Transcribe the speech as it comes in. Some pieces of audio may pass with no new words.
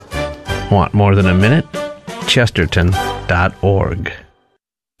Want more than a minute? Chesterton.org.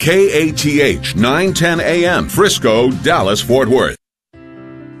 KATH 910 AM, Frisco, Dallas, Fort Worth.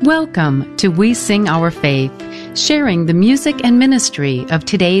 Welcome to We Sing Our Faith, sharing the music and ministry of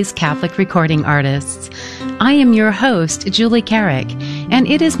today's Catholic recording artists. I am your host, Julie Carrick, and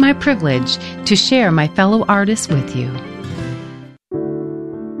it is my privilege to share my fellow artists with you.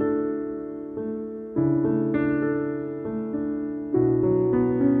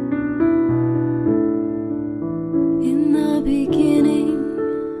 In the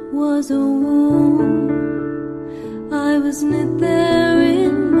beginning was a womb, I was knit there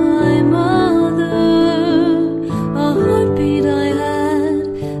in my mother, a heartbeat I had,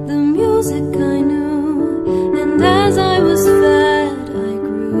 the music I knew, and as I was fed I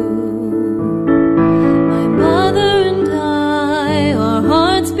grew. My mother and I, our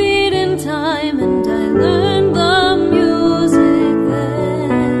hearts beat in time, and I learned the music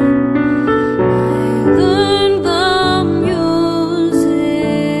then. I learned the music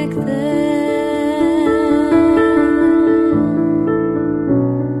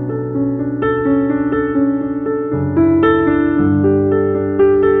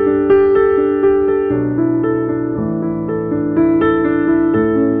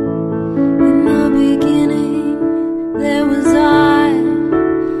In the beginning, there was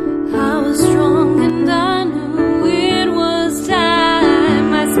I was strong and I knew it was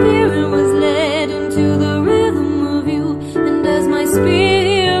time. My spirit was led into the rhythm of you, and as my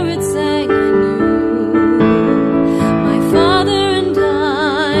spirit sang, I knew my Father and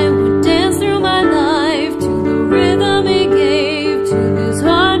I would dance through my life to the rhythm He gave to this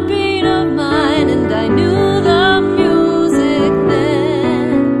heartbeat of mine, and I knew the music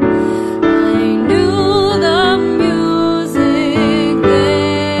then. I knew the music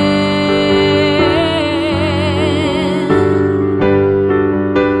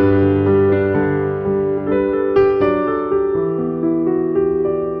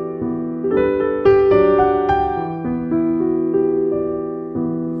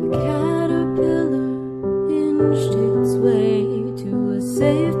The caterpillar inched its way to a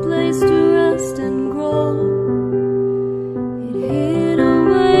safe place to rest and grow. It hid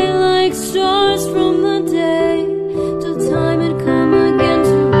away like stars from the day, till time had come again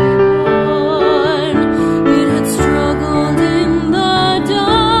to be born. It had struggled in the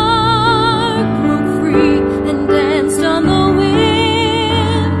dark, broke free and danced on the wind.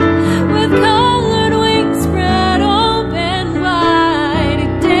 With colored wings spread open wide,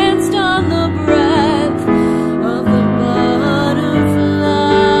 it danced on the breath of the butterfly.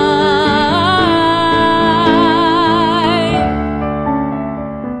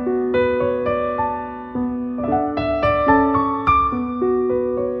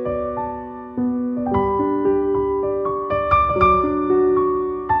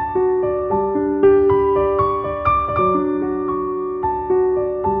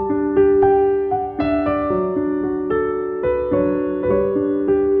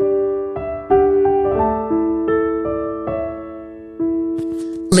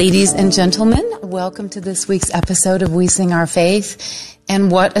 Ladies and gentlemen, welcome to this week's episode of We Sing Our Faith,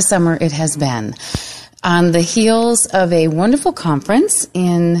 and what a summer it has been. On the heels of a wonderful conference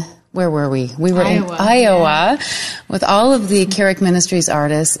in, where were we? We were in Iowa with all of the Carrick Ministries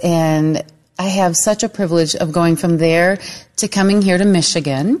artists, and I have such a privilege of going from there to coming here to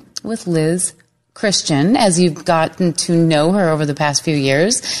Michigan with Liz Christian, as you've gotten to know her over the past few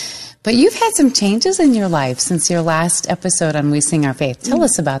years. But you've had some changes in your life since your last episode on We Sing Our Faith. Tell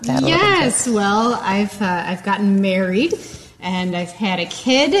us about that a little bit. Yes, well, I've gotten married and I've had a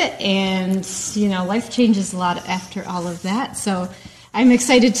kid, and life changes a lot after all of that. So I'm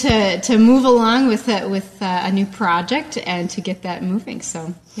excited to move along with a new project and to get that moving.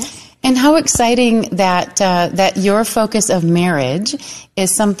 So yeah. And how exciting that your focus of marriage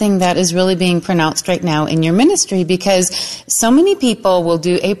is something that is really being pronounced right now in your ministry, because so many people will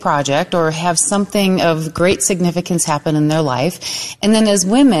do a project or have something of great significance happen in their life. And then as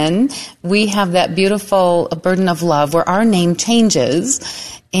women, we have that beautiful burden of love where our name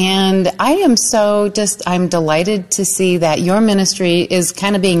changes. And I'm delighted to see that your ministry is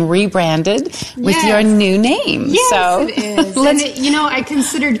kind of being rebranded with your new name. Yes, so, it is. I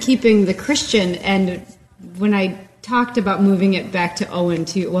considered keeping the Christian, and when I talked about moving it back to Owen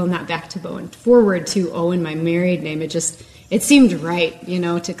not back to Bowen, forward to Owen, my married name, it seemed right,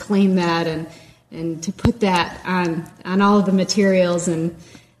 to claim that and to put that on all of the materials and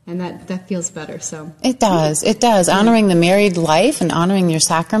and that feels better. So It does. It does. Honoring the married life and honoring your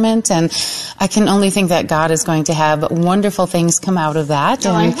sacrament. And I can only think that God is going to have wonderful things come out of that.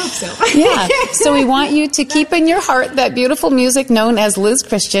 I And hope so. yeah. So we want you to keep in your heart that beautiful music known as Liz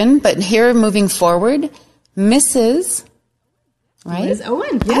Christian. But here, moving forward, Mrs. Right? Liz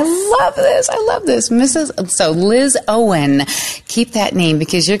Owen. Yes. I love this. So Liz Owen. Keep that name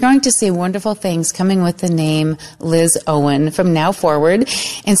because you're going to see wonderful things coming with the name Liz Owen from now forward.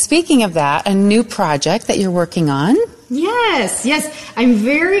 And speaking of that, a new project that you're working on. Yes. I'm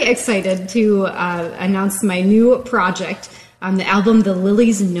very excited to announce my new project on the album The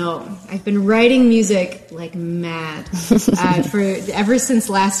Lilies Know. I've been writing music like mad ever since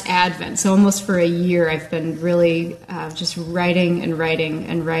last Advent. So almost for a year, I've been really just writing.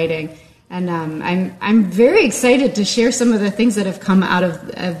 And I'm very excited to share some of the things that have come out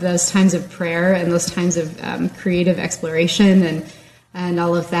of those times of prayer and those times of creative exploration and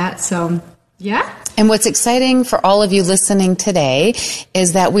all of that. So yeah. And what's exciting for all of you listening today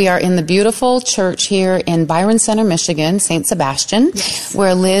is that we are in the beautiful church here in Byron Center, Michigan, St. Sebastian,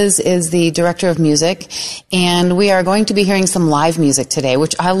 where Liz is the director of music. And we are going to be hearing some live music today,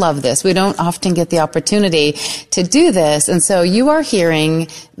 which I love this. We don't often get the opportunity to do this. And so you are hearing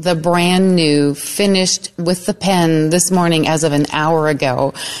the brand new, finished with the pen this morning as of an hour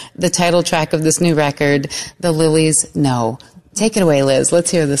ago, the title track of this new record, The Lilies Know. Take it away, Liz.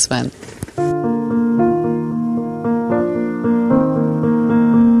 Let's hear this one.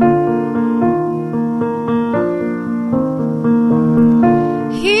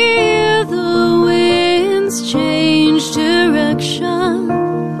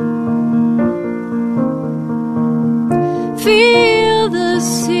 Feel the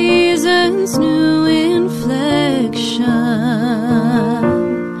season's new inflection.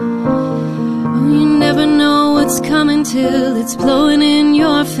 Oh, you never know what's coming till it's blowing in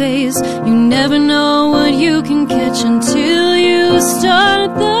your face. You never know what you can catch until you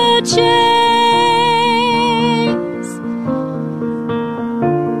start the chase.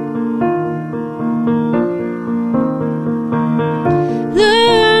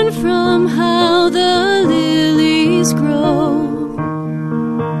 Learn from how the lilies grow.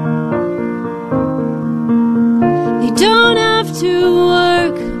 They don't have to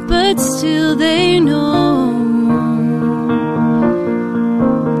work, but still they know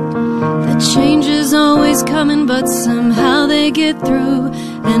that change is always coming, but somehow they get through.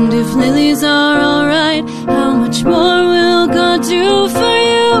 And if lilies are alright, how much more will God do for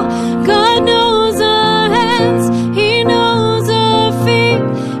you? God knows our hands, He knows our feet,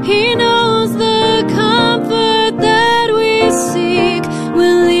 He knows the comfort that we seek.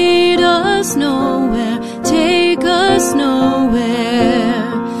 Will lead us nowhere, take us nowhere.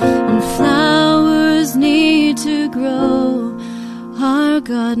 And flowers need to grow, our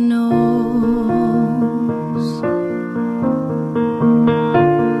God knows.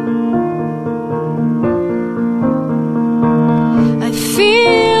 I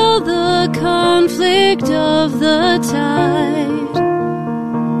feel the conflict of the tide,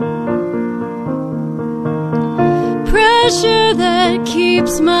 pressure that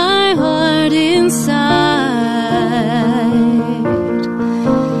keeps my heart inside.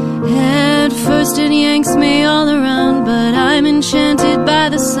 At first it yanks me all around, but I'm enchanted by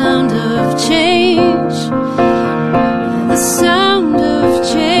the sound of change. The sound of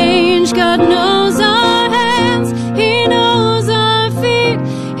change. God knows our hands, He knows our feet,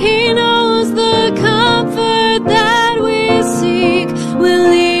 He knows the comfort that we seek. Will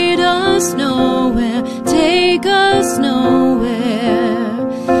lead us nowhere, take us nowhere.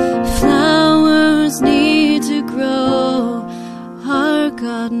 Flowers need to grow, our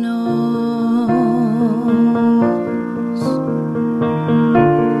God knows.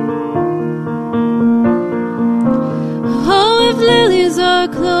 Oh, if lilies are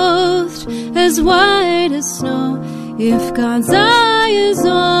clothed as white as snow, if God's eye is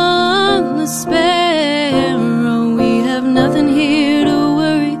on the sparrow, we have nothing here to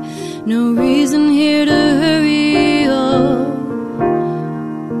worry, no reason here to hurry, oh,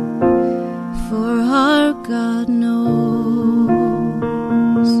 for our God knows.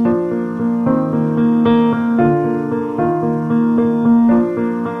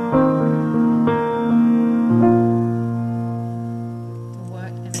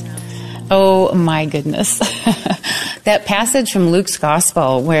 Oh my goodness. That passage from Luke's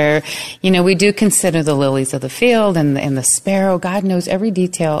gospel where, we do consider the lilies of the field and the sparrow. God knows every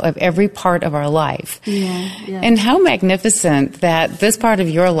detail of every part of our life. Yeah. And how magnificent that this part of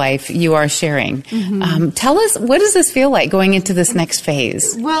your life you are sharing. Mm-hmm. Tell us, what does this feel like going into this next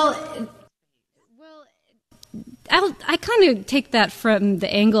phase? Well, I kind of take that from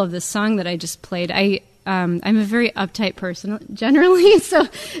the angle of the song that I just played. I'm a very uptight person generally, so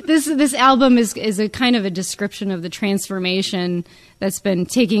this album is a kind of a description of the transformation that's been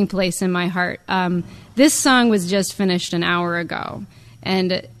taking place in my heart. This song was just finished an hour ago,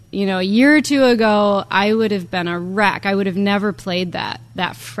 and a year or two ago, I would have been a wreck. I would have never played that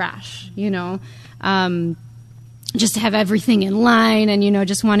fresh, just to have everything in line and,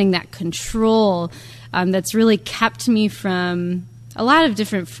 just wanting that control that's really kept me from a lot of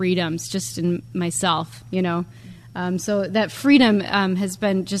different freedoms just in myself, So that freedom has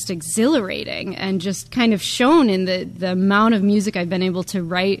been just exhilarating and just kind of shown in the amount of music I've been able to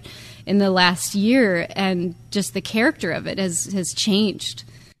write in the last year, and just the character of it has changed.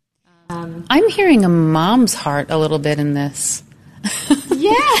 I'm hearing a mom's heart a little bit in this.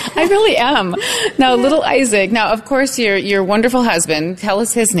 Yeah, I really am. Now, little Isaac. Now, of course, your wonderful husband. Tell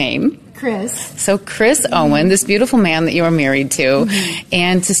us his name. Chris. So Chris Owen, this beautiful man that you are married to,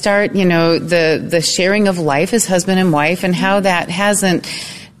 and to start, the sharing of life as husband and wife, and how that hasn't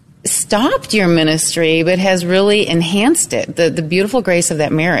stopped your ministry, but has really enhanced it. The beautiful grace of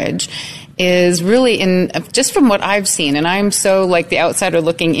that marriage is really just from what I've seen, and I'm so like the outsider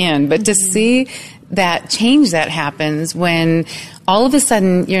looking in, but to see that change that happens when all of a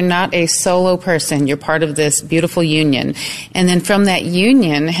sudden you're not a solo person, you're part of this beautiful union. And then from that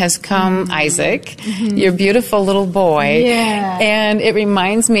union has come Isaac, your beautiful little boy. Yeah. And it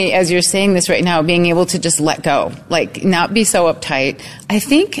reminds me, as you're saying this right now, being able to just let go, like not be so uptight. I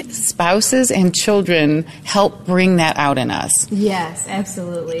think spouses and children help bring that out in us. Yes,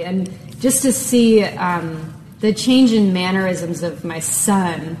 absolutely. And just to see the change in mannerisms of my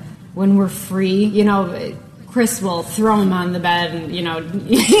son when we're free, Chris will throw him on the bed and,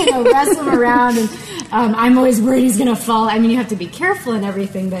 wrestle him around. And I'm always worried he's going to fall. I mean, you have to be careful and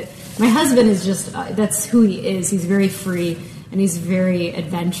everything, but my husband is just, that's who he is. He's very free and he's very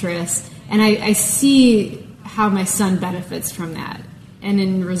adventurous. And I see how my son benefits from that. And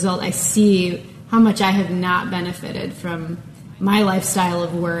in result, I see how much I have not benefited from my lifestyle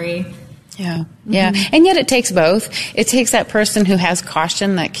of worry. Yeah, yeah. And yet it takes both. It takes that person who has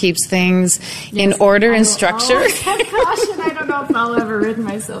caution that keeps things in order and structure. Have caution. I don't know if I'll ever rid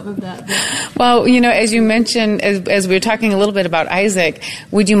myself of that. But. Well, as you mentioned, as we were talking a little bit about Isaac,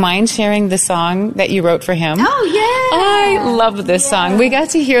 would you mind sharing the song that you wrote for him? Oh, yeah. I love this song. We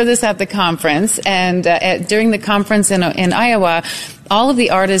got to hear this at the conference, and during the conference in Iowa, all of the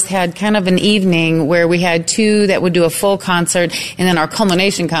artists had kind of an evening where we had two that would do a full concert and then our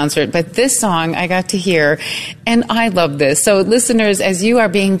culmination concert. But this song I got to hear, and I love this. So listeners, as you are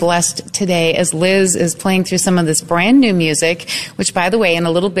being blessed today, as Liz is playing through some of this brand new music, which by the way, in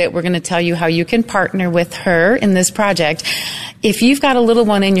a little bit, we're going to tell you how you can partner with her in this project. If you've got a little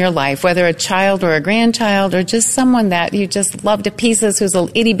one in your life, whether a child or a grandchild or just someone that you just love to pieces who's a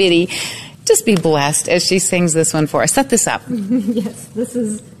itty bitty, just be blessed as she sings this one for us. Set this up. Yes, this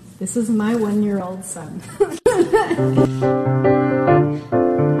is my 1-year-old son.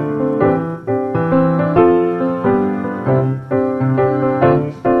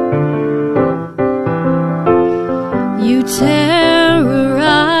 You terrorize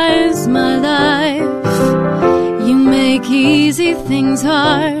my life. You make easy things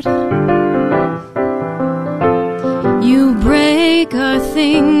hard. You break our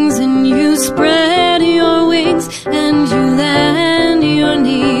things and you spread your wings and you land your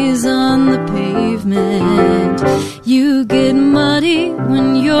knees on the pavement. You get muddy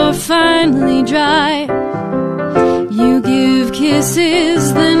when you're finally dry. You give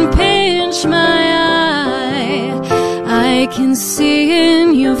kisses then pinch my eye. I can see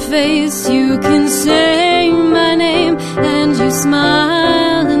in your face you can say my name and you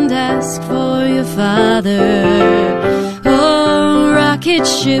smile and ask for your father. Rocket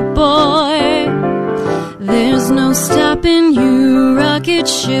ship boy, there's no stopping you, rocket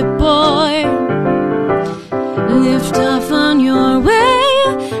ship boy. Lift off on your way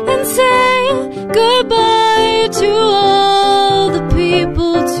and say goodbye to all the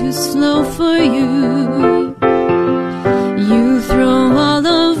people too slow for you. You throw all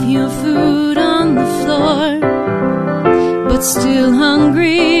of your food on the floor, but still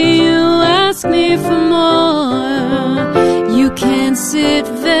hungry you ask me for more. You can't sit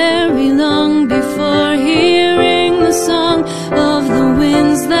very long before hearing the song of the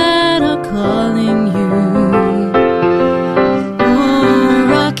winds that are calling you. Oh,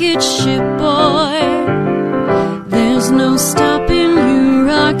 rocket ship boy, there's no stopping you,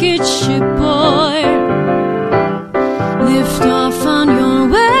 rocket ship boy. Lift off on your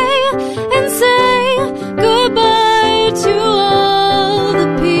way and say goodbye to all the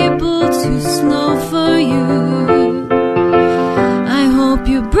people too slow for you.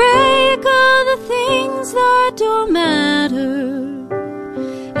 to break all the things that don't matter,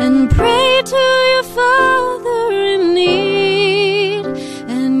 and pray to your Father in need,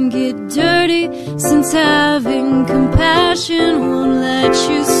 and get dirty, since having compassion won't let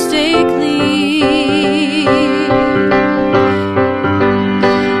you stay clean.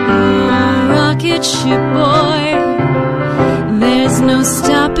 Oh, rocket ship boy, there's no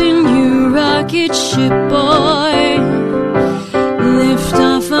stopping you, rocket ship boy. Lift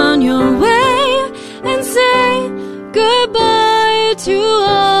off on your way and say goodbye to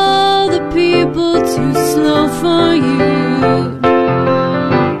all the people too slow for you.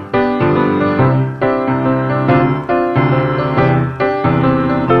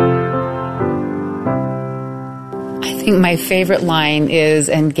 I think my favorite line is,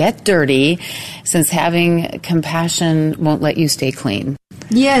 and get dirty, since having compassion won't let you stay clean.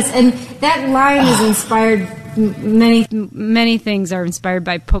 Yes, and that line is inspired. Many things are inspired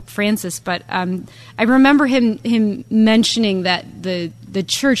by Pope Francis, but I remember him mentioning that the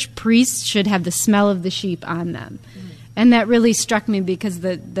church priests should have the smell of the sheep on them. And that really struck me, because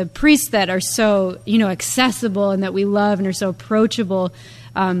the priests that are so, accessible and that we love and are so approachable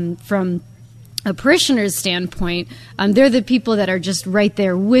from a parishioner's standpoint, they're the people that are just right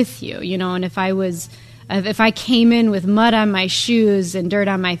there with you, and if I came in with mud on my shoes and dirt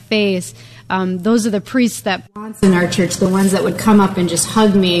on my face, those are the priests that In our church, the ones that would come up and just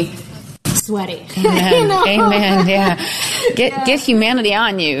hug me, sweaty. Amen. Amen. Yeah. Get humanity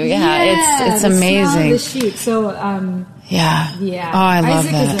on you. Yeah. It's amazing. Smell of the sheep. So, yeah. Yeah. Oh, I love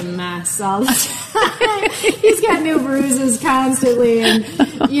Isaac that. is a mess all the time. He's got new bruises constantly, and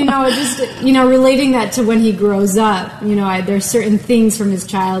relating that to when he grows up. There's certain things from his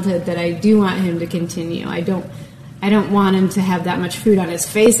childhood that I do want him to continue. I don't want him to have that much food on his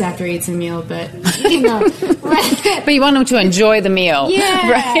face after he eats a meal, but But you want him to enjoy the meal. Yeah,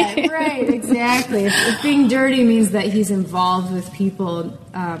 right, exactly. If being dirty means that he's involved with people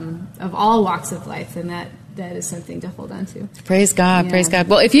of all walks of life, then that is something to hold on to. Praise God, praise God.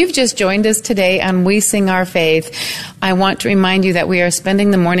 Well, if you've just joined us today on We Sing Our Faith, I want to remind you that we are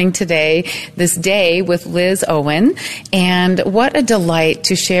spending the morning today, this day, with Liz Owen. And what a delight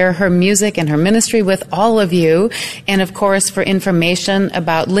to share her music and her ministry with all of you. And of course, for information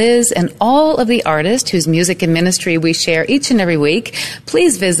about Liz and all of the artists whose music and ministry we share each and every week,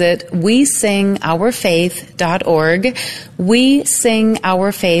 please visit wesingourfaith.org.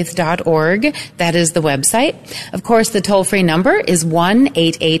 wesingourfaith.org. That is the website. Of course, the toll-free number is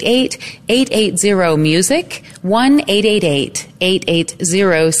 1-888-880-MUSIC,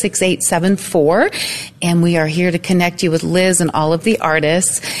 1-888-880-6874. And we are here to connect you with Liz and all of the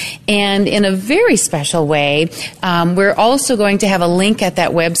artists. And in a very special way, we're also going to have a link at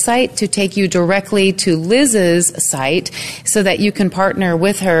that website to take you directly to Liz's site so that you can partner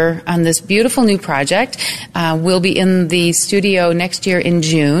with her on this beautiful new project. We'll be in the studio next year in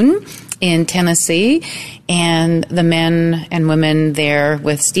June in Tennessee, and the men and women there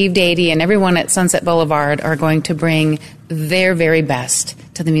with Steve Dady and everyone at Sunset Boulevard are going to bring their very best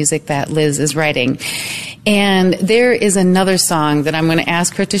to the music that Liz is writing. And there is another song that I'm going to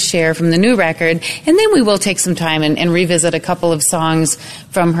ask her to share from the new record, and then we will take some time and revisit a couple of songs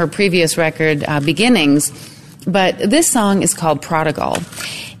from her previous record, Beginnings. But this song is called Prodigal.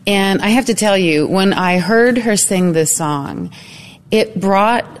 And I have to tell you, when I heard her sing this song, it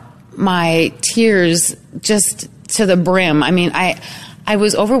brought my tears just to the brim. I mean, I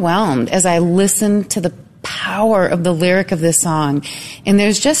was overwhelmed as I listened to the power of the lyric of this song. And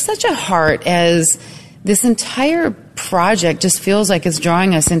there's just such a heart as this entire project just feels like it's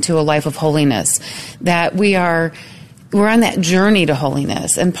drawing us into a life of holiness, that we're on that journey to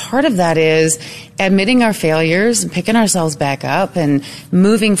holiness. And part of that is admitting our failures and picking ourselves back up and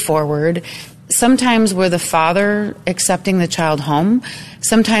moving forward. Sometimes we're the father accepting the child home.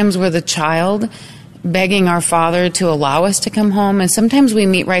 Sometimes we're the child begging our father to allow us to come home. And sometimes we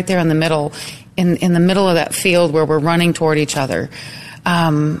meet right there in the middle, in the middle of that field where we're running toward each other.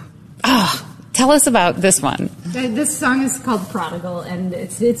 Tell us about this one. This song is called Prodigal, and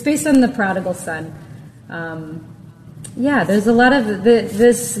it's based on the prodigal son. There's a lot of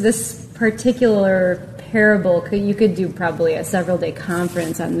this particular parable. You could do probably a several-day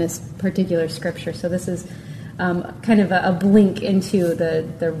conference on this particular scripture. So this is kind of a blink into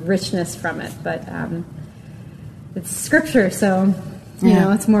the richness from it. But it's scripture, so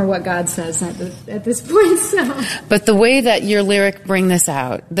it's more what God says at this point. So, but the way that your lyric bring this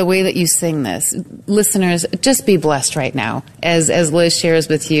out, the way that you sing this, listeners, just be blessed right now as Liz shares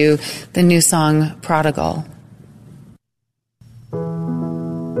with you the new song Prodigal.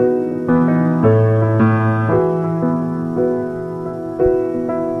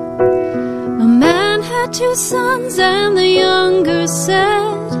 had 2 sons, and the younger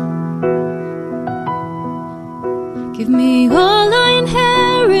said, give me all I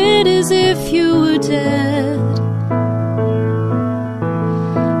inherit as if you were dead.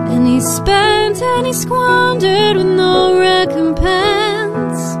 And he spent and he squandered with no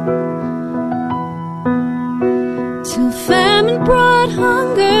recompense, till famine brought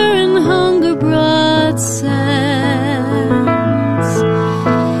hunger and hunger brought sense.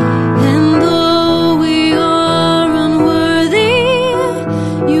 And though we are unworthy,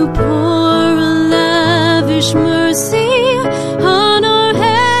 you pour a lavish mercy on our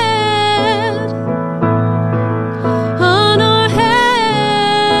head, on our head.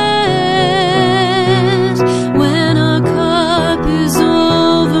 When our cup is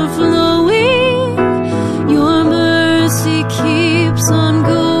overflowing, your mercy keeps on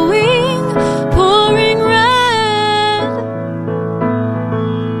going, pouring red,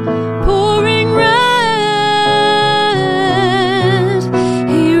 pouring red.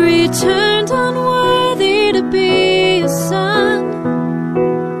 He returned unworthy to be a son,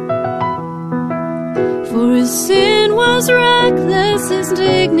 for his sin was reckless, his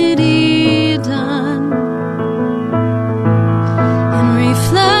dignity done. And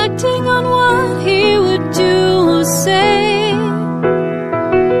reflecting on what he would do or say,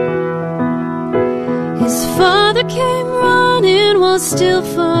 his father came running while still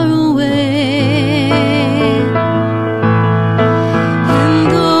far away.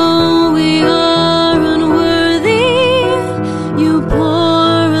 And though we are unworthy, you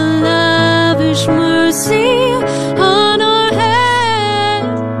pour a lavish mercy on our head,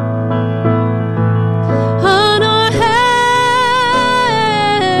 on our head.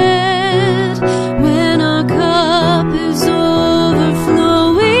 When our cup is overflowing,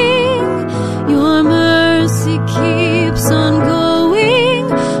 your mercy keeps on going,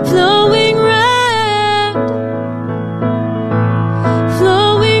 flowing red,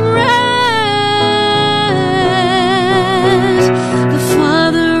 flowing red. The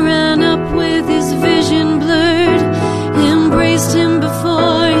father ran up with his vision blurred, embraced him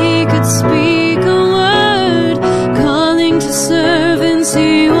before he could speak a word. Calling to servants,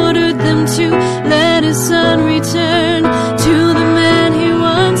 he ordered them to let his son return to the man he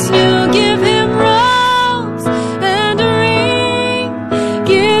once knew. Give him robes and a ring,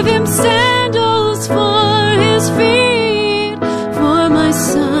 give him sandals for his feet. For my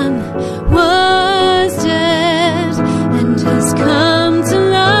son was dead and has come to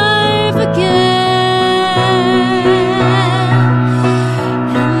life again.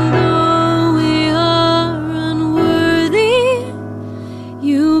 And though we are unworthy,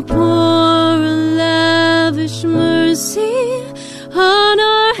 you pour a lavish mercy on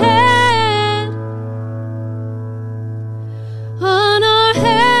our head, on our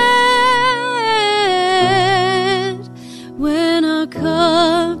head. When our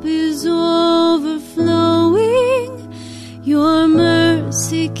cup is overflowing, your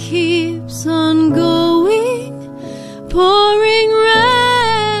mercy keeps on going, pouring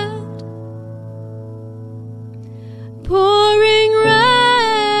red, pouring red.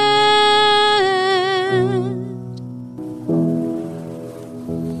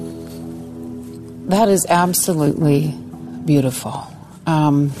 That is absolutely beautiful.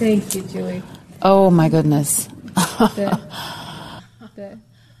 Thank you, Julie. Oh my goodness.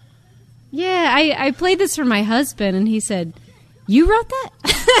 Yeah, I played this for my husband, and he said, "You wrote that?"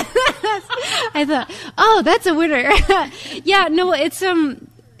 I thought, "Oh, that's a winner." Yeah, no, it's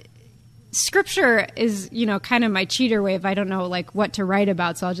scripture is, kind of my cheater way if I don't know like what to write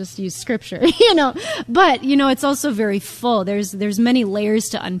about, so I'll just use scripture, But, it's also very full. There's many layers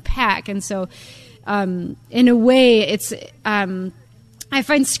to unpack, and so in a way it's I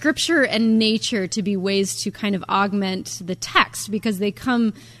find scripture and nature to be ways to kind of augment the text, because they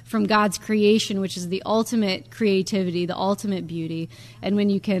come from God's creation, which is the ultimate creativity, the ultimate beauty. And when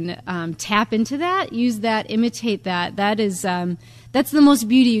you can tap into that, use that, imitate that, that's the most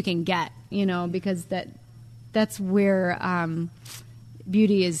beauty you can get, because that's where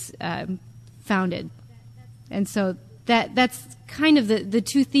beauty is founded. And so that's kind of the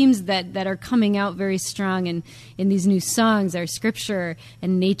two themes that are coming out very strong in these new songs are scripture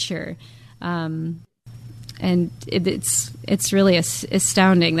and nature, and it's really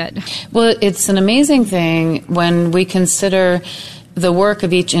astounding that. Well, it's an amazing thing when we consider the work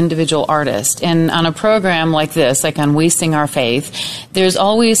of each individual artist. And on a program like this, like on We Sing Our Faith, there's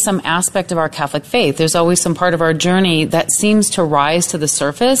always some aspect of our Catholic faith. There's always some part of our journey that seems to rise to the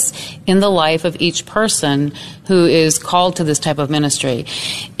surface in the life of each person who is called to this type of ministry.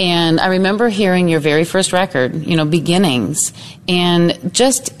 And I remember hearing your very first record, Beginnings, and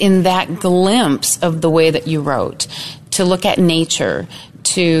just in that glimpse of the way that you wrote, to look at nature,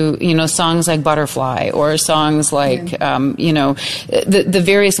 to, songs like Butterfly, or songs like, the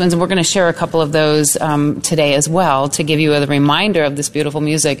various ones. And we're going to share a couple of those today as well to give you a reminder of this beautiful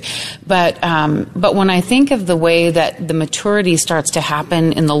music. But when I think of the way that the maturity starts to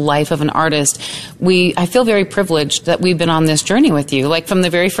happen in the life of an artist, I feel very privileged that we've been on this journey with you, like from the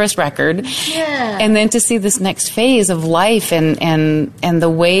very first record. Yeah. And then to see this next phase of life and the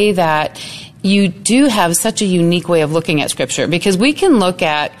way that you do have such a unique way of looking at Scripture, because we can look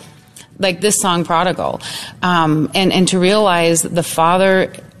at, like this song, Prodigal, and to realize the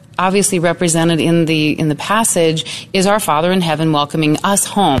Father, obviously represented in the passage, is our Father in heaven welcoming us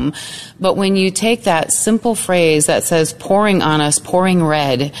home. But when you take that simple phrase that says, pouring on us, pouring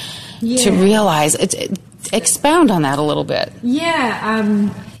red, to realize, expound on that a little bit.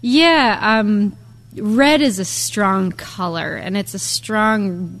 Red is a strong color, and it's a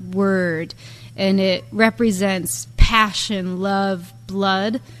strong word, and it represents passion, love,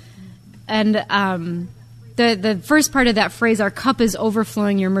 blood. And the first part of that phrase, our cup is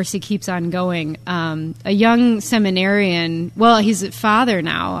overflowing, your mercy keeps on going. A young seminarian, he's a father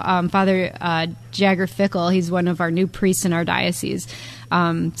now, Father Jagger Fickle. He's one of our new priests in our diocese.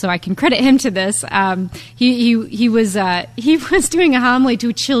 So I can credit him to this. He was doing a homily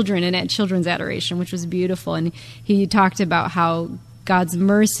to children and at Children's Adoration, which was beautiful. And he talked about how God's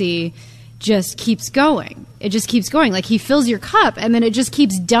mercy just keeps going. It just keeps going. Like, he fills your cup, and then it just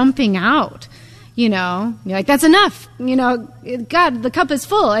keeps dumping out. You're like, that's enough. God, the cup is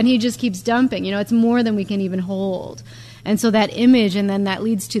full, and he just keeps dumping. It's more than we can even hold. And so that image, and then that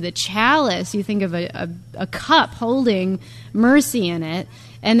leads to the chalice. You think of a cup holding mercy in it,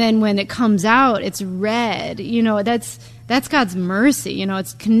 and then when it comes out, it's red. That's God's mercy.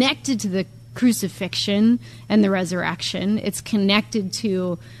 It's connected to the crucifixion and the resurrection. It's connected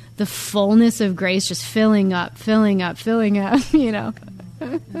to the fullness of grace just filling up. So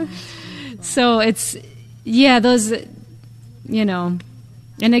it's, those,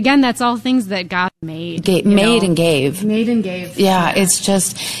 and again, that's all things that God made. Made and gave. Yeah, it's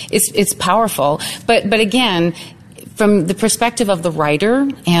just, it's powerful. But again, from the perspective of the writer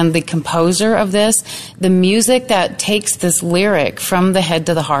and the composer of this, the music that takes this lyric from the head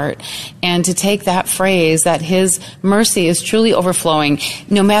to the heart, and to take that phrase that his mercy is truly overflowing,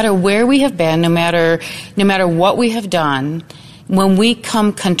 no matter where we have been, no matter what we have done, when we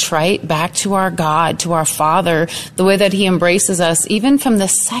come contrite back to our God, to our Father, the way that he embraces us, even from the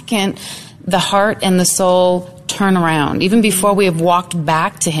second the heart and the soul turn around, even before we have walked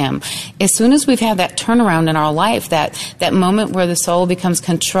back to him, as soon as we've had that turnaround in our life, that moment where the soul becomes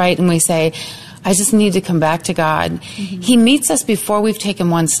contrite and we say, I just need to come back to God, he meets us before we've taken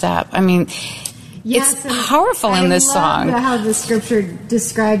one step. I mean, it's powerful in this song. I love how the Scripture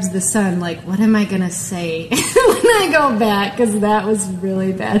describes the son, like, what am I going to say when I go back? Because that was a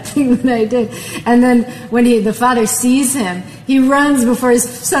really bad thing that I did. And then when the father sees him, he runs before his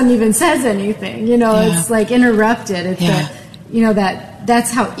son even says anything. It's like interrupted. It's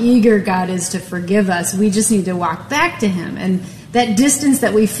that's how eager God is to forgive us. We just need to walk back to him. And that distance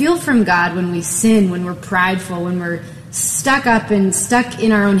that we feel from God when we sin, when we're prideful, when we're stuck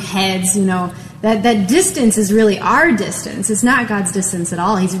in our own heads, that distance is really our distance. It's not God's distance at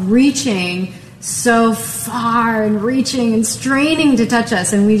all. He's reaching so far and reaching and straining to touch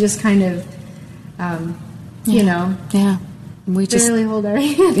us, and we just kind of, we just barely hold our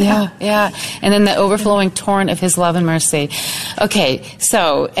hand. Yeah. And then the overflowing torrent of his love and mercy. Okay,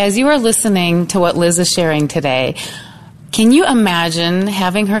 so as you are listening to what Liz is sharing today, can you imagine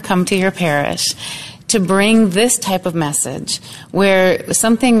having her come to your parish to bring this type of message, where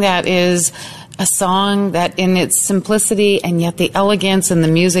something that is a song that in its simplicity and yet the elegance and the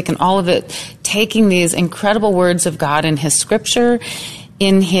music and all of it, taking these incredible words of God in his Scripture,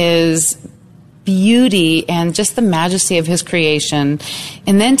 in his beauty and just the majesty of his creation,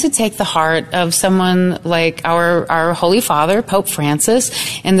 and then to take the heart of someone like our Holy Father, Pope Francis,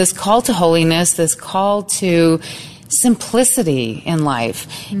 and this call to holiness, this call to simplicity in life.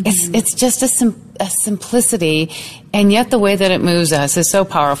 Mm-hmm. It's just a simplicity, and yet the way that it moves us is so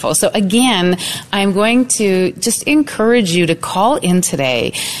powerful. So again, I'm going to just encourage you to call in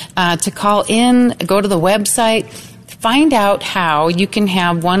today, go to the website, find out how you can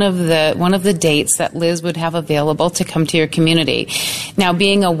have one of the dates that Liz would have available to come to your community. Now,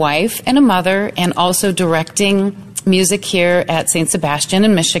 being a wife and a mother and also directing music here at St. Sebastian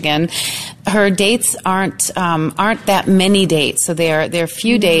in Michigan, her dates aren't that many dates, so they're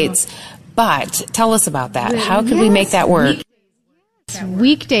few dates. But tell us about that. How could we make that work?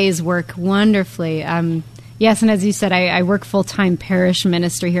 Weekdays work wonderfly. Yes, and as you said, I work full-time parish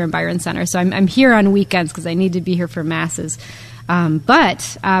ministry here in Byron Center, so I'm here on weekends because I need to be here for masses.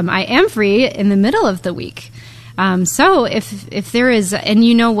 But I am free in the middle of the week. So if there is, and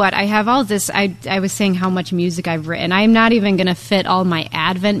you know what, I have all this, I was saying how much music I've written. I'm not even going to fit all my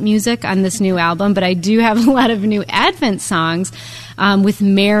Advent music on this new album, but I do have a lot of new Advent songs. With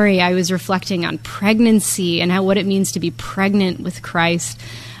Mary, I was reflecting on pregnancy and what it means to be pregnant with Christ.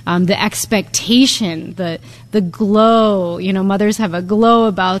 The expectation, the glow, mothers have a glow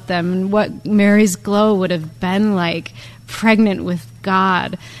about them, and what Mary's glow would have been like pregnant with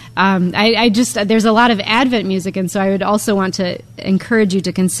God. There's a lot of Advent music, and so I would also want to encourage you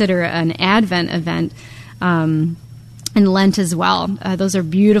to consider an Advent event in Lent as well. Those are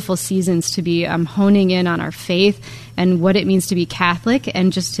beautiful seasons to be honing in on our faith and what it means to be Catholic,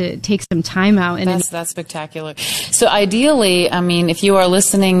 and just to take some time out. And that's spectacular. So ideally, if you are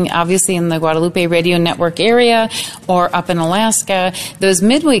listening, obviously in the Guadalupe Radio Network area or up in Alaska, those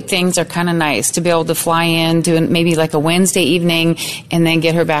midweek things are kind of nice to be able to fly in, do maybe like a Wednesday evening, and then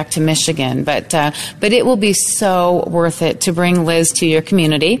get her back to Michigan. But it will be so worth it to bring Liz to your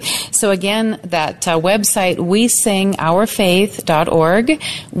community. So again, that website, wesingourfaith.org,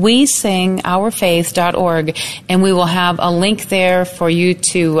 wesingourfaith.org, and we will have a link there for you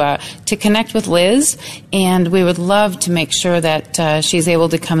to connect with Liz, and we would love to make sure that she's able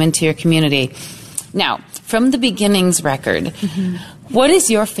to come into your community. Now, from the Beginnings record, what is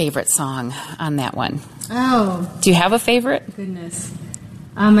your favorite song on that one? Oh. Do you have a favorite? Goodness.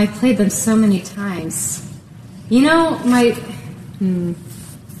 I played them so many times. I've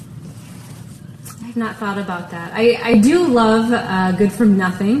not thought about that. I do love Good From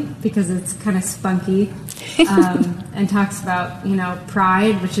Nothing because it's kind of spunky and talks about,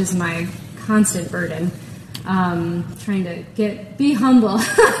 pride, which is my constant burden. Trying to be humble.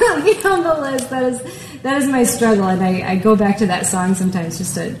 Be humble, Liz. That is my struggle, and I go back to that song sometimes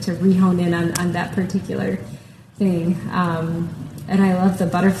just to re-hone in on that particular thing. And I love the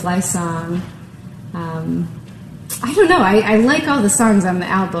Butterfly song. I don't know. I like all the songs on the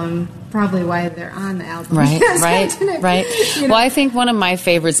album. Probably why they're on the album. Right. Well, I think one of my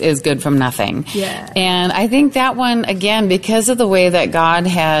favorites is Good From Nothing. Yeah. And I think that one, again, because of the way that God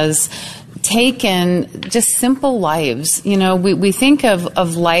has taken just simple lives. We think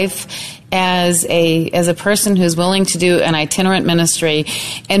of life as a person who's willing to do an itinerant ministry.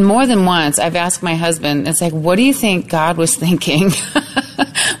 And more than once, I've asked my husband, it's like, what do you think God was thinking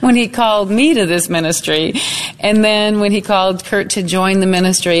when he called me to this ministry? And then when he called Kurt to join the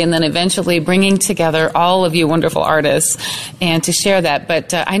ministry, and then eventually bringing together all of you wonderful artists and to share that.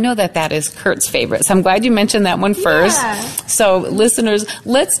 But I know that is Kurt's favorite. So I'm glad you mentioned that one first. Yeah. So listeners,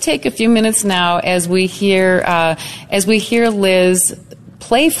 let's take a few minutes now as we hear Liz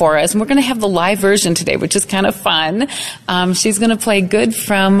play for us, and we're going to have the live version today, which is kind of fun. She's going to play Good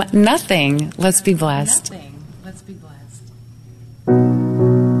From Nothing. Let's be blessed. Let's be blessed.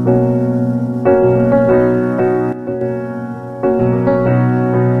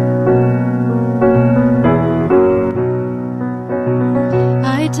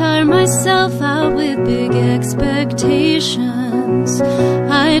 I tire myself out with big expectations.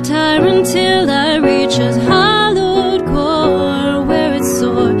 I tire until I reach a hollowed core where it's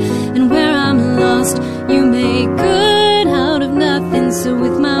sore and where I'm lost. You make good out of nothing, so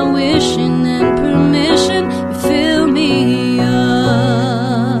with my wishing and permission, you fill me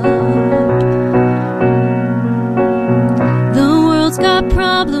up. The world's got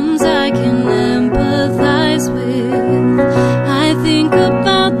problems I can empathize with. I think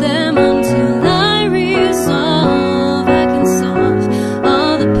about them until I resolve. I can solve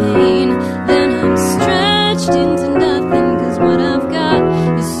all the pain, then I'm stretched in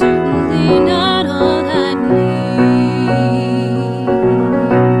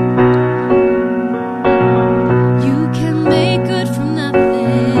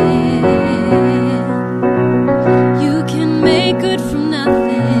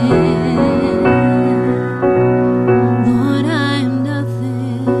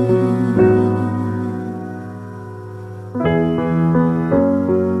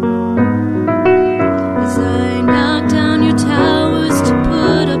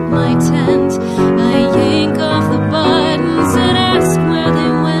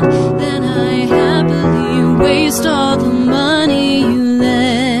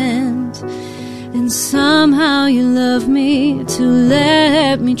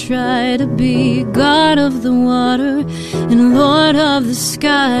try to be God of the water and Lord of the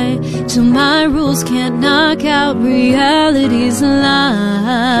sky, till my rules can't knock out reality's line.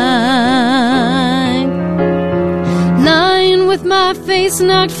 Lying with my face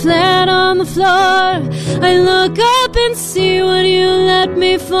knocked flat on the floor, I look up and see what you let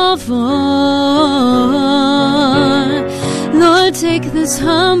me fall for. Lord, take this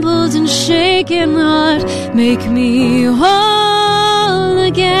humbled and shaken heart, make me whole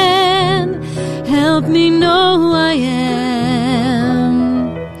again. Help me know who I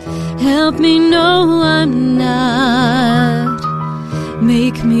am, help me know who I'm not.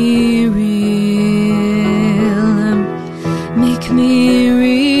 Make me real, make me real,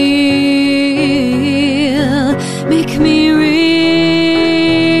 make me real.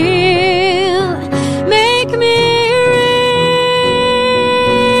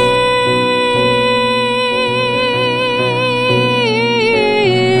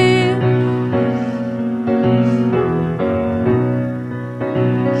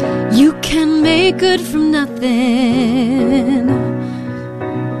 Good from nothing.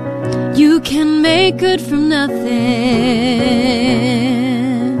 You can make good from nothing.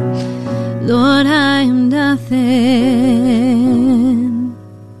 Lord, I am nothing.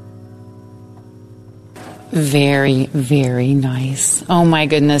 Very, very nice. Oh my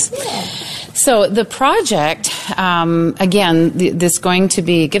goodness. So the project, again, this going to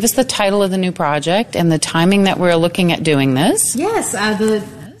be, give us the title of the new project and the timing that we're looking at doing this. Yes,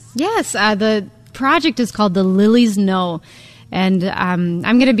 the project is called The Lilies Know, and I'm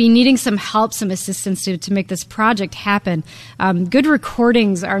going to be needing some help, some assistance to make this project happen. Good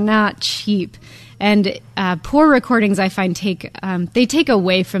recordings are not cheap, and poor recordings, I find, take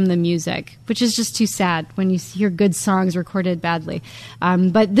away from the music, which is just too sad when you hear good songs recorded badly.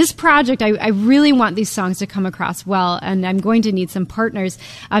 But this project, I really want these songs to come across well, and I'm going to need some partners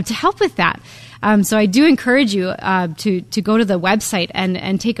to help with that. So I do encourage you to go to the website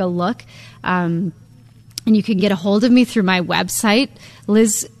and take a look. And you can get a hold of me through my website,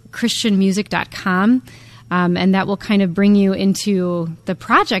 lizchristianmusic.com. And that will kind of bring you into the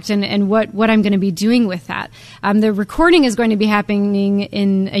project and what I'm going to be doing with that. The recording is going to be happening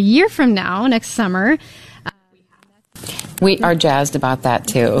in a year from now, next summer. We are jazzed about that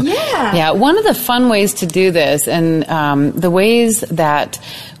too. Yeah. Yeah. One of the fun ways to do this, and the ways that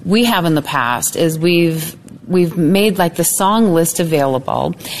we have in the past, is we've made like the song list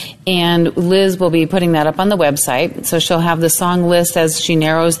available, and Liz will be putting that up on the website. So she'll have the song list as she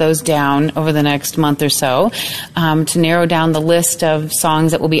narrows those down over the next month or so, to narrow down the list of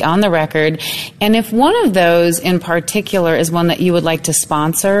songs that will be on the record. And if one of those in particular is one that you would like to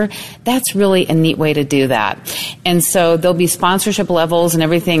sponsor, that's really a neat way to do that. And so there'll be sponsorship levels and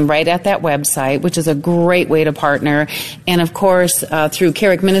everything right at that website, which is a great way to partner. And of course, through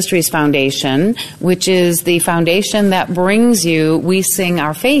Carrick Ministries Foundation, which is the foundation that brings you We Sing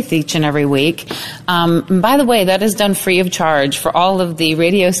Our Faith each and every week. By the way, that is done free of charge for all of the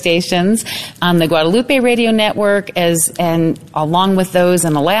radio stations on the Guadalupe Radio Network, and along with those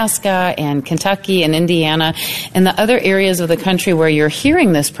in Alaska and Kentucky and Indiana and the other areas of the country where you're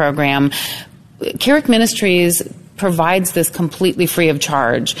hearing this program. Carrick Ministries provides this completely free of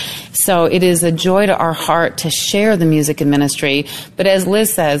charge. So it is a joy to our heart to share the music and ministry. But as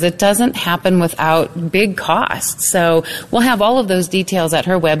Liz says, it doesn't happen without big costs. So we'll have all of those details at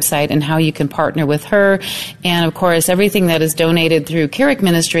her website and how you can partner with her. And of course, everything that is donated through Carrick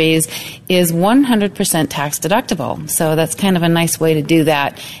Ministries is 100% tax deductible. So that's kind of a nice way to do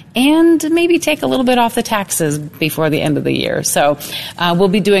that. And maybe take a little bit off the taxes before the end of the year. So we'll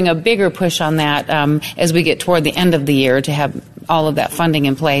be doing a bigger push on that as we get toward the end of the year to have all of that funding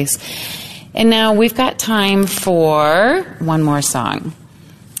in place. And now we've got time for one more song.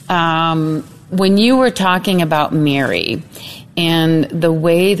 When you were talking about Mary and the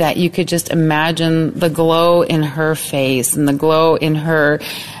way that you could just imagine the glow in her face and the glow in her,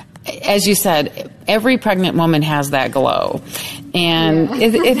 as you said, every pregnant woman has that glow. And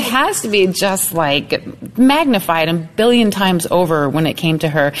it has to be just like magnified a billion times over when it came to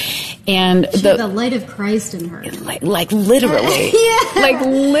her. And she had the light of Christ in her. Like literally. Yeah. Like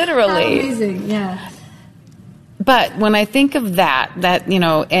literally. How amazing, yeah. But when I think of that, you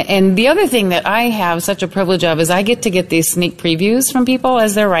know, and the other thing that I have such a privilege of is I get to get these sneak previews from people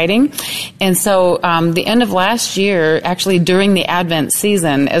as they're writing. And so the end of last year, actually during the Advent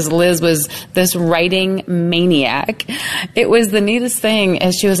season, as Liz was this writing maniac, it was the neatest thing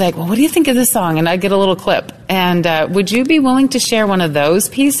as she was like, well, what do you think of this song? And I'd get a little clip. And would you be willing to share one of those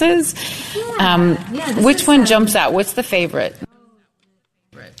pieces? Which one jumps out? What's the favorite?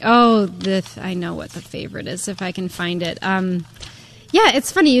 Oh, I know what the favorite is if I can find it. Yeah,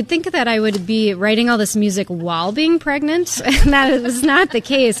 it's funny. You'd think that I would be writing all this music while being pregnant, and that was not the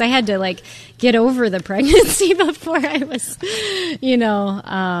case. I had to, get over the pregnancy before I was,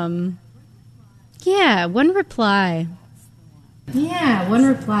 yeah, one reply. Yeah, one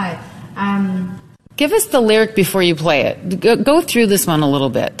reply. Give us the lyric before you play it. Go through this one a little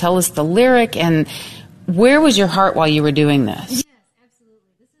bit. Tell us the lyric, and where was your heart while you were doing this?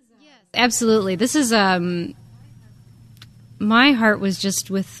 Absolutely. This is, my heart was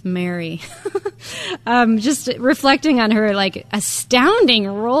just with Mary. Just reflecting on her, astounding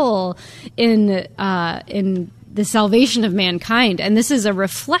role in the salvation of mankind. And this is a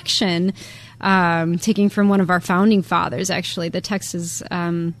reflection, taking from one of our founding fathers, actually. The text is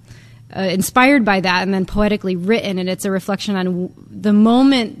inspired by that and then poetically written, and it's a reflection on the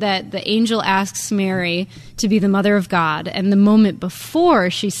moment that the angel asks Mary to be the mother of God and the moment before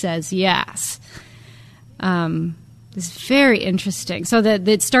she says yes. It's very interesting. So that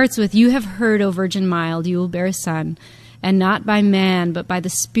it starts with, "You have heard, O Virgin mild, you will bear a son, and not by man, but by the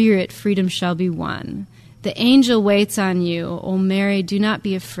Spirit freedom shall be won. The angel waits on you, O Mary, do not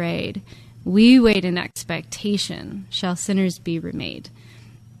be afraid. We wait in expectation, shall sinners be remade."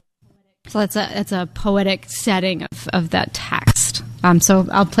 So that's a poetic setting of that text. So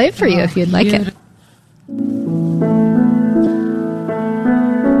I'll play it for you if you'd like it.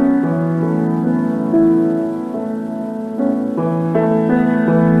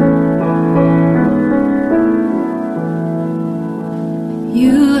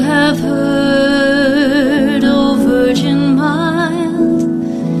 You have heard, O Virgin mild,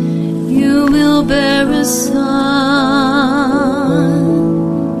 you will bear a son,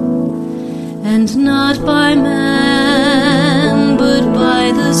 and not by man, but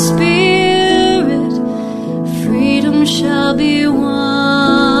by the Spirit, freedom shall be won.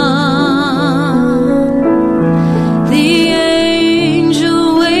 The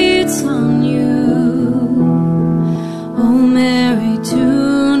angel waits on you, O Mary,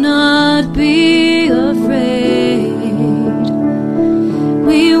 do not be afraid.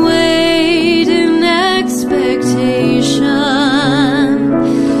 We wait in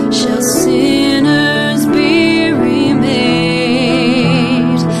expectation, shall sinners be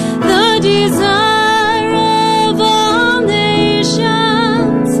remade. The desire of all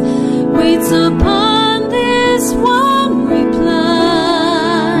nations waits upon this one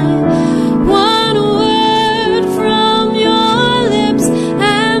reply. One word from your lips,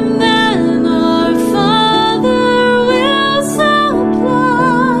 and then our Father will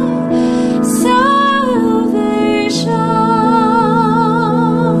supply salvation.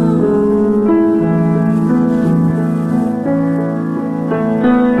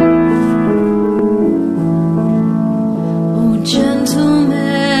 O gentle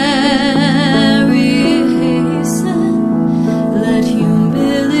Mary, hasten, let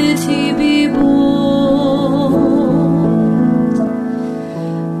humility be bold.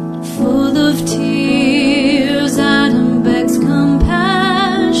 Full of tears, Adam begs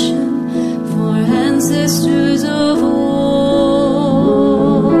compassion for ancestors of old.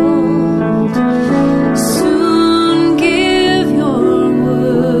 Soon give your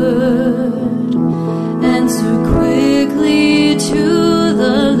word, answer quickly to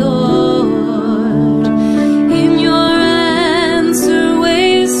the Lord. In your answer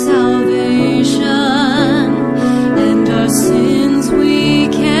waits salvation, and our sins we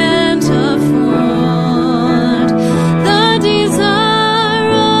can't afford. The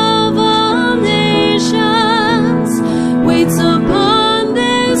desire of all nations waits upon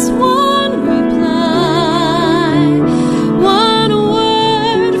this one reply. One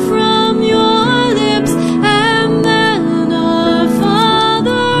word from your lips, and then our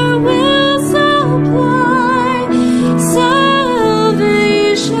Father will supply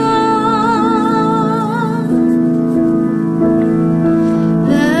salvation.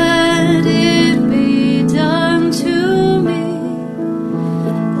 Let it be done to me.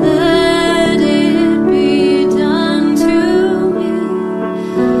 Let it be done to me.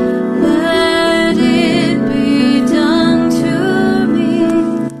 Let it be done to me,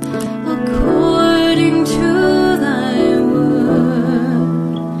 according to thy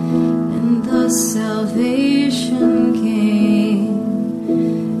word. And thus salvation came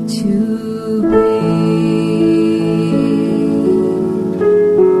to be.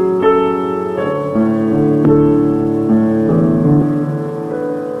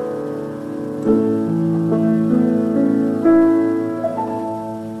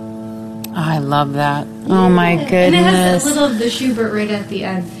 I love that. Oh my And it has goodness. a little of the Schubert right at the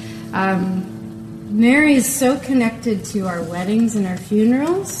end. Mary is so connected to our weddings and our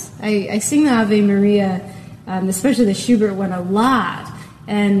funerals. I sing the Ave Maria especially the Schubert one, a lot.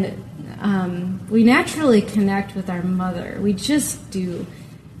 And we naturally connect with our mother. We just do.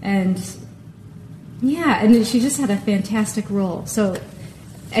 And yeah, and she just had a fantastic role. So,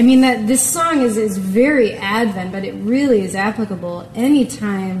 I mean, that this song is very Advent, but it really is applicable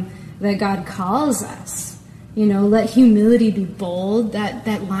anytime that God calls us. You know, let humility be bold.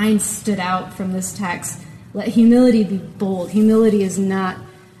 That line stood out from this text. Let humility be bold. Humility is not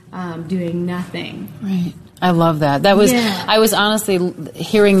doing nothing. Right. I love that. That was, I was honestly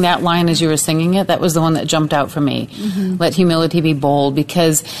hearing that line as you were singing it. That was the one that jumped out for me. Mm-hmm. Let humility be bold,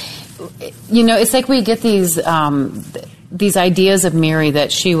 because, you know, it's like we get these ideas of Mary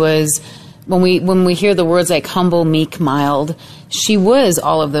that she was, when we hear the words like humble, meek, mild, she was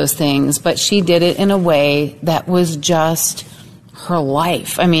all of those things, but she did it in a way that was just her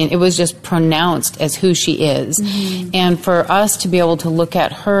life. I mean, it was just pronounced as who she is. Mm-hmm. And for us to be able to look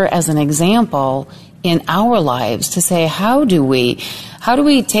at her as an example in our lives, to say, how do we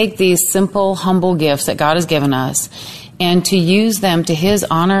take these simple, humble gifts that God has given us and to use them to His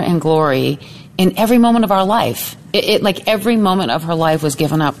honor and glory in every moment of our life? It like every moment of her life was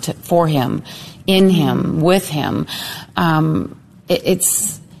given up for Him, in Him, with Him.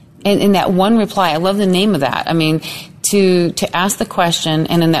 It's in that one reply. I love the name of that. I mean, to ask the question,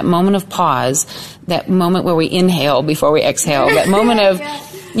 and in that moment of pause, that moment where we inhale before we exhale, that moment of,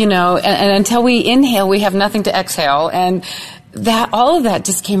 you know, and until we inhale, we have nothing to exhale. And that, all of that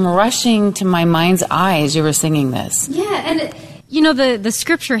just came rushing to my mind's eye as you were singing this. Yeah, and you know, the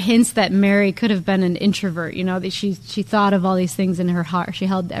scripture hints that Mary could have been an introvert. You know, that she thought of all these things in her heart. She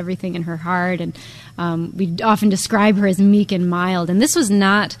held everything in her heart, and we often describe her as meek and mild. And this was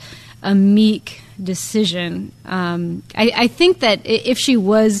not a meek decision. I think that if she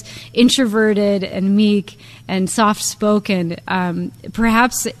was introverted and meek and soft-spoken,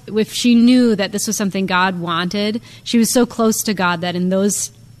 perhaps if she knew that this was something God wanted, she was so close to God that in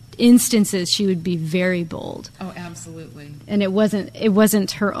those instances she would be very bold. Oh, absolutely. And it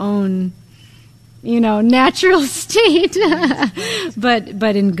wasn't her own, you know, natural state.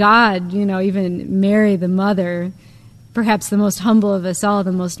 but in God, you know, even Mary, the mother, perhaps the most humble of us all,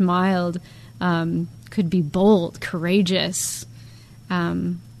 the most mild, could be bold, courageous,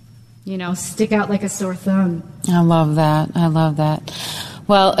 you know, stick out like a sore thumb. I love that. I love that.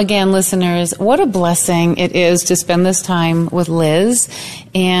 Well, again, listeners, what a blessing it is to spend this time with Liz.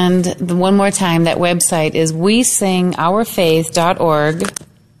 And one more time, that website is wesingourfaith.org.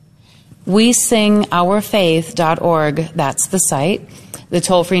 wesingourfaith.org. That's the site. The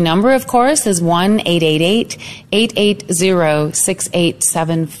toll-free number, of course, is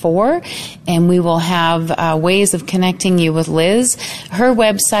 1-888-880-6874, and we will have ways of connecting you with Liz. Her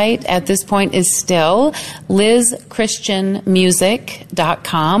website at this point is still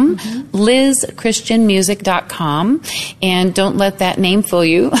LizChristianMusic.com, LizChristianMusic.com, and don't let that name fool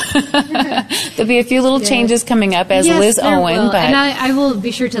you. There'll be a few little changes coming up as Liz Owen. But and I will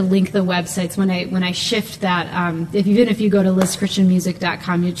be sure to link the websites when I shift that. Even if you go to LizChristianMusic.com,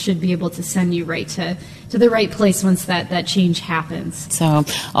 it should be able to send you right to the right place once that change happens. So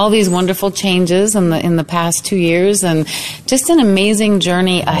all these wonderful changes in the past 2 years, and just an amazing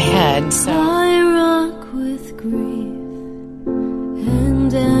journey ahead. So I rock with grief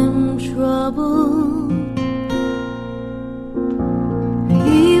and am troubled.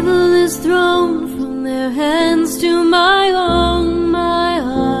 Evil is thrown from their hands to my own. My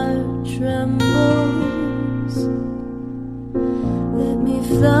heart trembles. Let me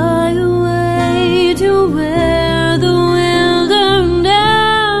fly away to where the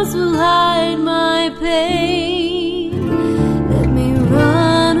wilderness will hide my pain. Let me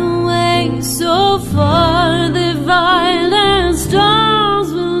run away so far the violent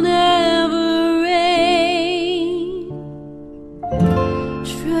storms will never rain.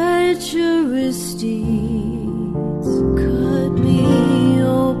 Treacherous deeds cut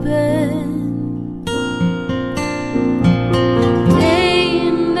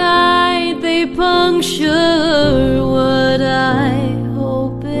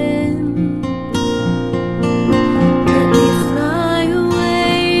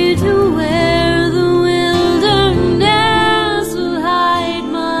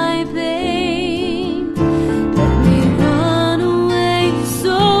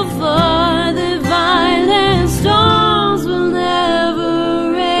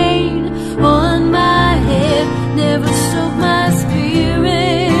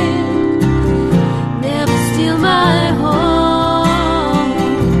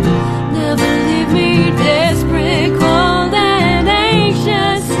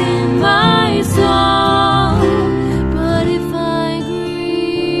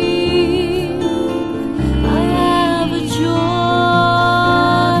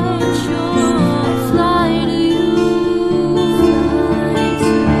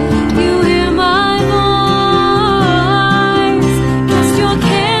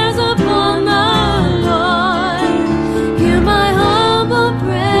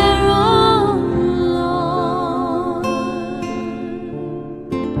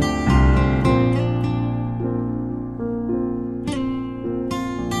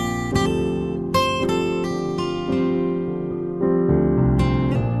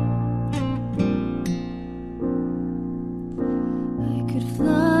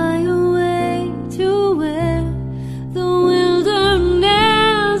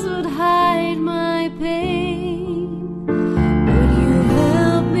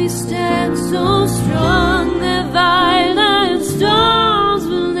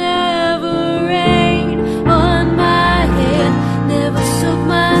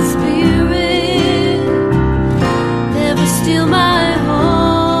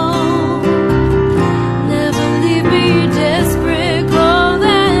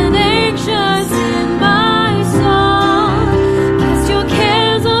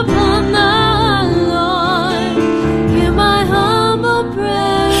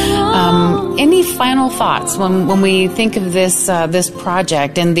thoughts when we think of this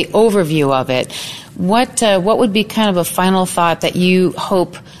project and the overview of it? What would be kind of a final thought that you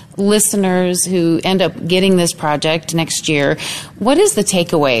hope listeners who end up getting this project next year, what is the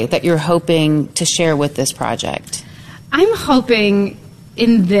takeaway that you're hoping to share with this project? I'm hoping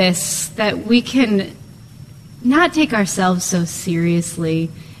in this that we can not take ourselves so seriously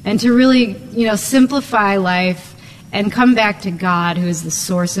and to really, simplify life and come back to God, who is the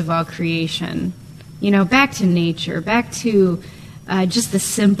source of all creation. Back to nature, back to just the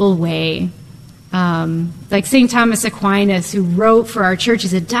simple way. Like St. Thomas Aquinas, who wrote for our church,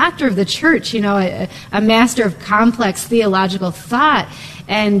 is a doctor of the church, a master of complex theological thought.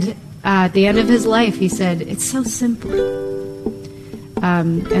 And at the end of his life, he said, it's so simple.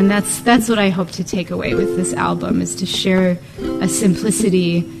 And that's what I hope to take away with this album, is to share a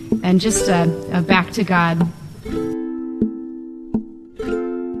simplicity and just a back to God.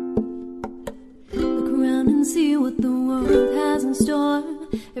 Look around and see what the world has in store.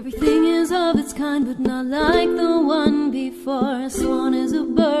 Everything is of its kind, but not like the one before. A swan is a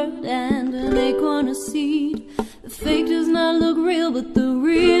bird and an acorn a seed. The fake does not look real, but the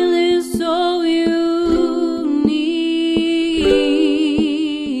real is so unique.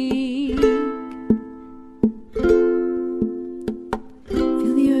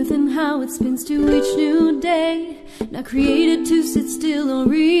 Feel the earth and how it spins to each new day. Not created to sit still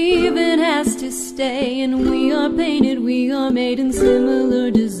or even has to stay. And we are painted, we are made in similar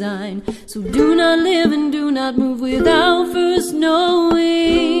design. So do not live and do not move without first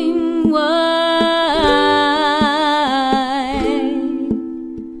knowing why.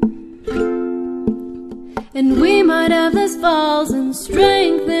 And we might have less falls and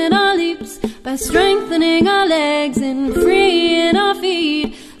strengthen our leaps by strengthening our legs and freeing our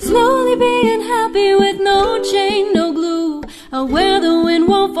feet. Slowly being happy with no chain, no glue, out where the wind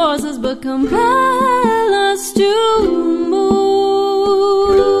won't force us but compel us to move.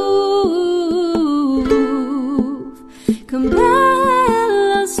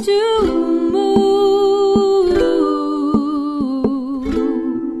 Compel us to move.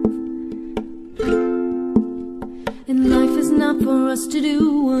 And life is not for us to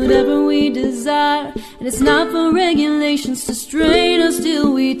do whatever we desire, and it's not for regulations to strain us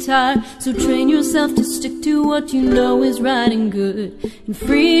till we tire. So train yourself to stick to what you know is right and good, and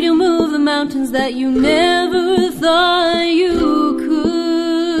free to move the mountains that you never thought you could.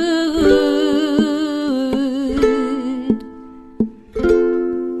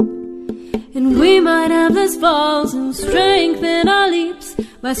 And we might have less falls and strengthen our leaps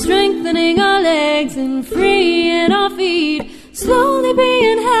by strengthening our legs and freeing our feet. Slowly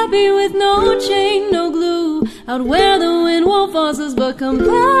being happy with no chain, no glue, out where the wind won't force us but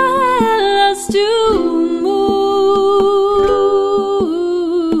compel us to move.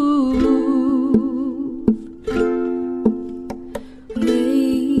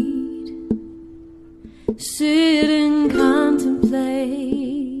 Wait, sit and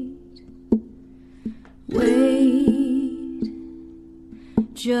contemplate. Wait,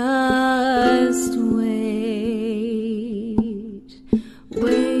 just wait.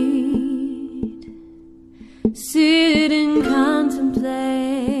 Wait, sit and contemplate.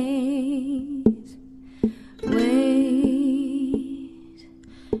 Wait,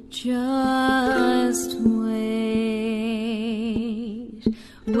 just wait.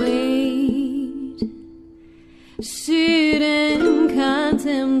 Wait, sit and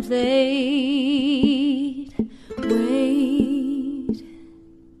contemplate. Wait,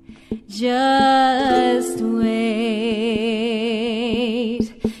 just wait.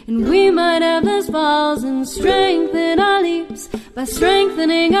 And we might have less falls and strengthen our leaps by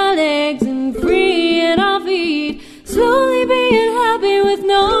strengthening our legs and freeing our feet. Slowly being happy with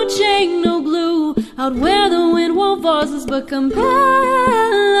no chain, no glue, out where the wind won't force us but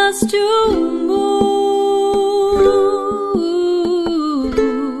compel us to move.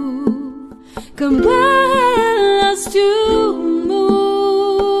 Compel us to move.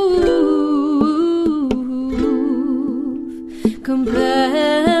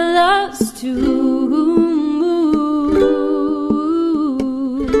 Compel us to move.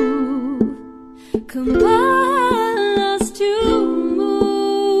 Compel us to move.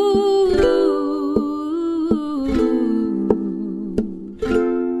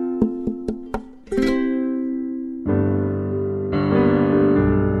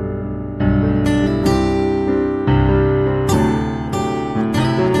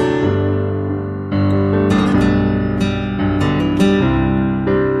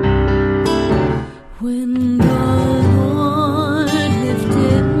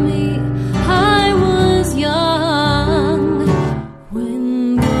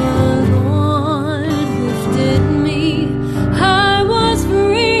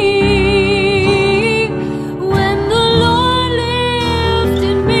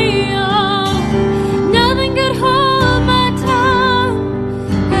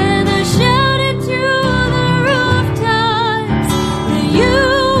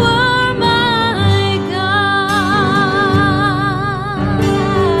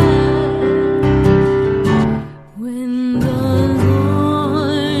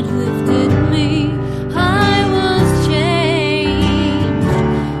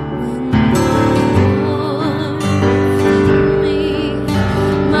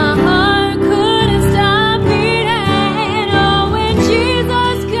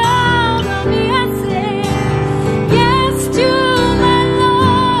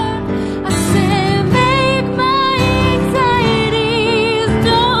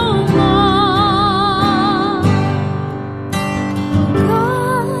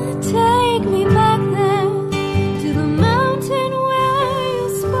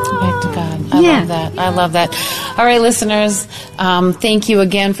 God. I love that. All right, listeners, thank you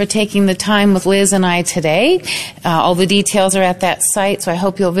again for taking the time with Liz and I today. All the details are at that site, so I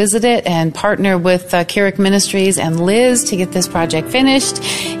hope you'll visit it and partner with Carrick Ministries and Liz to get this project finished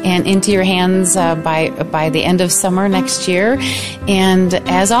and into your hands by the end of summer next year. And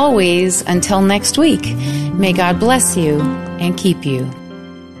as always, until next week, may God bless you and keep you.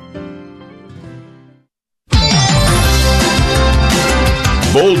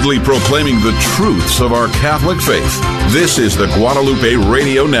 Boldly proclaiming the truths of our Catholic faith. This is the Guadalupe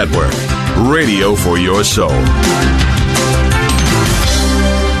Radio Network. Radio for your soul.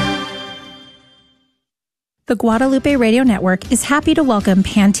 The Guadalupe Radio Network is happy to welcome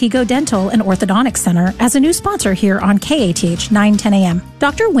Pantego Dental and Orthodontic Center as a new sponsor here on KATH 910 AM.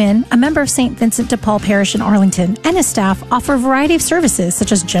 Dr. Wynn, a member of St. Vincent de Paul Parish in Arlington, and his staff offer a variety of services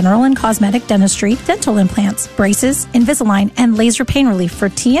such as general and cosmetic dentistry, dental implants, braces, Invisalign, and laser pain relief for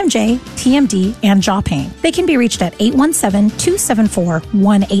TMJ, TMD, and jaw pain. They can be reached at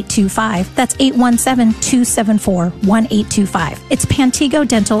 817-274-1825. That's 817-274-1825. It's Pantego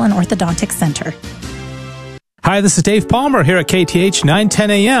Dental and Orthodontic Center. Hi, this is Dave Palmer here at KTH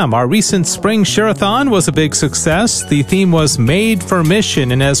 910 AM. Our recent spring share-a-thon was a big success. The theme was Made for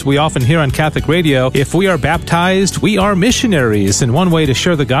Mission, and as we often hear on Catholic radio, if we are baptized, we are missionaries. And one way to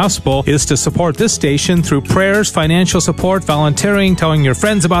share the gospel is to support this station through prayers, financial support, volunteering, telling your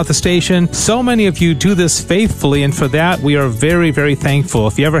friends about the station. So many of you do this faithfully, and for that, we are very, very thankful.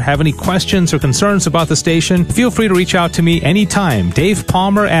 If you ever have any questions or concerns about the station, feel free to reach out to me anytime. Dave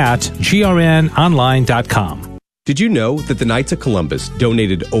Palmer at grnonline.com. Did you know that the Knights of Columbus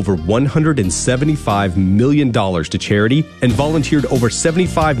donated over $175 million to charity and volunteered over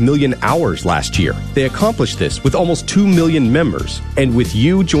 75 million hours last year? They accomplished this with almost 2 million members. And with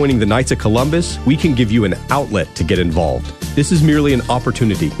you joining the Knights of Columbus, we can give you an outlet to get involved. This is merely an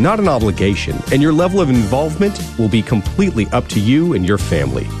opportunity, not an obligation, and your level of involvement will be completely up to you and your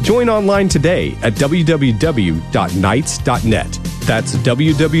family. Join online today at www.knights.net. That's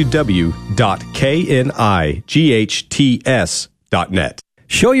www.knigts.net.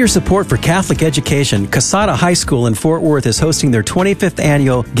 Show your support for Catholic education. Casada High School in Fort Worth is hosting their 25th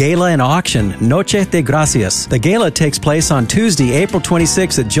annual Gala and Auction, Noche de Gracias. The gala takes place on Tuesday, April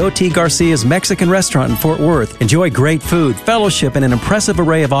 26th at Joe T. Garcia's Mexican Restaurant in Fort Worth. Enjoy great food, fellowship, and an impressive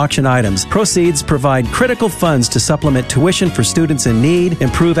array of auction items. Proceeds provide critical funds to supplement tuition for students in need,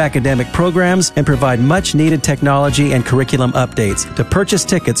 improve academic programs, and provide much-needed technology and curriculum updates. To purchase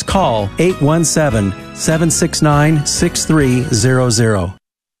tickets, call 817-769-6300.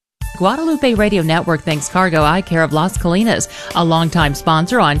 Guadalupe Radio Network thanks Cargo Eye Care of Las Colinas, a longtime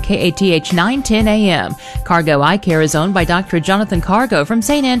sponsor on KATH 910 AM. Cargo Eye Care is owned by Dr. Jonathan Cargo from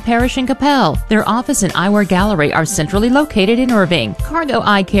St. Anne Parish in Capel. Their office and eyewear gallery are centrally located in Irving. Cargo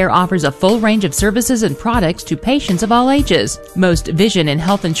Eye Care offers a full range of services and products to patients of all ages. Most vision and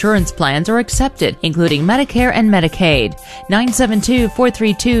health insurance plans are accepted, including Medicare and Medicaid.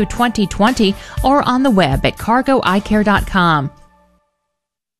 972-432-2020 or on the web at cargoeyecare.com.